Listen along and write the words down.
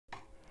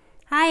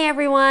Hi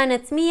everyone,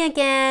 it's me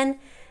again.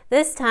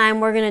 This time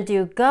we're gonna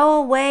do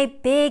Go Away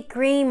Big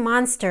Green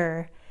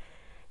Monster.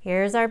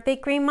 Here's our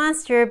big green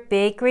monster.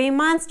 Big green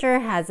monster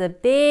has a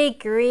big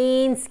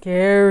green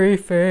scary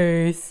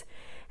face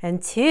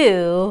and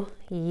two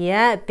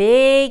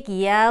big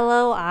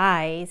yellow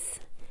eyes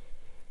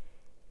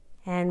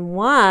and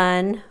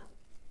one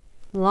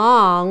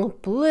long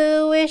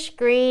bluish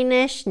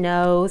greenish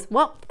nose.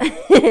 Whoa,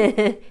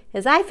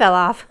 his eye fell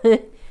off.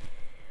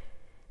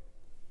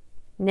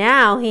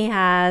 Now he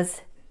has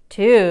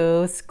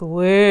two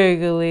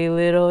squiggly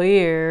little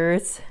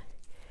ears.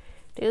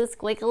 Two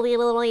squiggly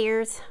little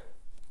ears.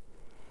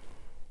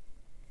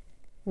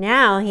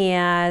 Now he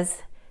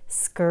has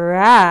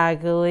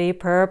scraggly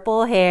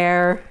purple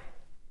hair.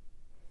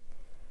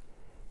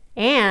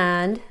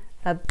 And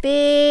a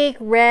big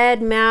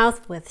red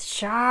mouth with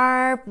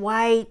sharp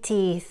white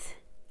teeth.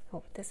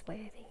 Oh, this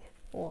way, I think.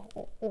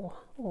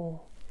 Oh.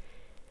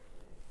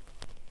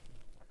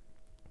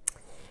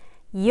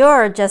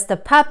 You're just a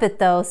puppet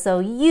though, so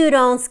you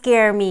don't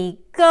scare me.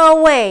 Go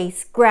away,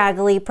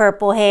 scraggly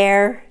purple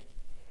hair.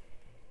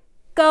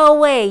 Go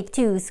away,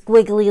 two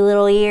squiggly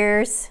little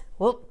ears.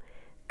 Whoop.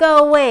 Go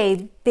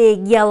away,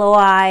 big yellow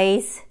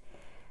eyes.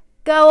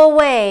 Go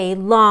away,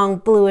 long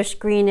bluish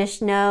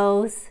greenish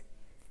nose.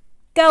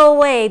 Go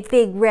away,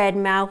 big red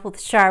mouth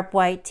with sharp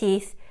white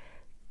teeth.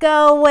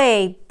 Go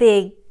away,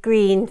 big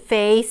green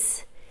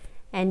face.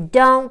 And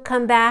don't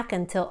come back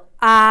until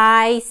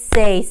I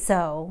say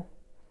so.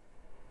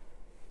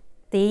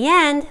 The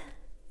end.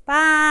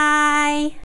 Bye.